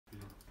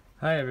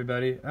Hi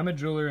everybody, I'm a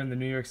jeweler in the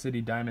New York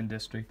City Diamond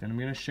District, and I'm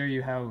going to show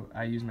you how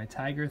I use my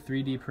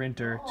Tiger3D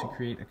printer to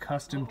create a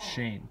custom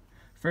chain.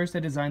 First I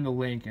design the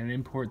link and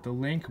import the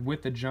link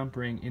with the jump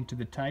ring into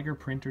the Tiger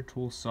Printer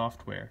Tool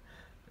software.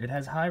 It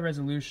has high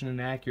resolution and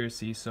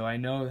accuracy, so I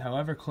know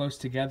however close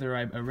together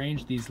I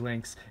arrange these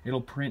links, it'll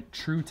print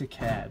true to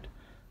CAD.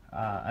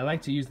 I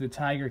like to use the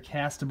Tiger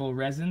castable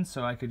resin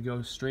so I could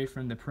go straight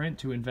from the print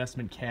to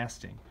investment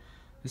casting.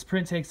 This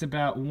print takes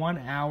about 1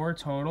 hour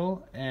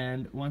total,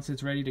 and once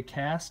it's ready to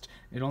cast,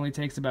 it only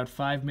takes about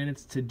 5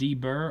 minutes to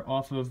deburr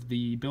off of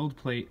the build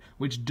plate,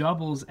 which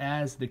doubles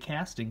as the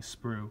casting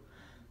sprue.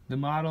 The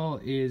model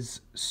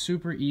is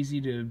super easy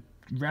to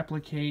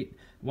replicate.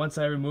 Once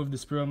I remove the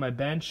sprue on my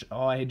bench,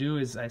 all I do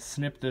is I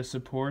snip the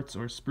supports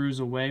or sprues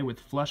away with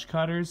flush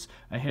cutters,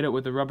 I hit it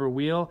with a rubber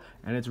wheel,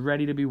 and it's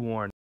ready to be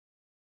worn.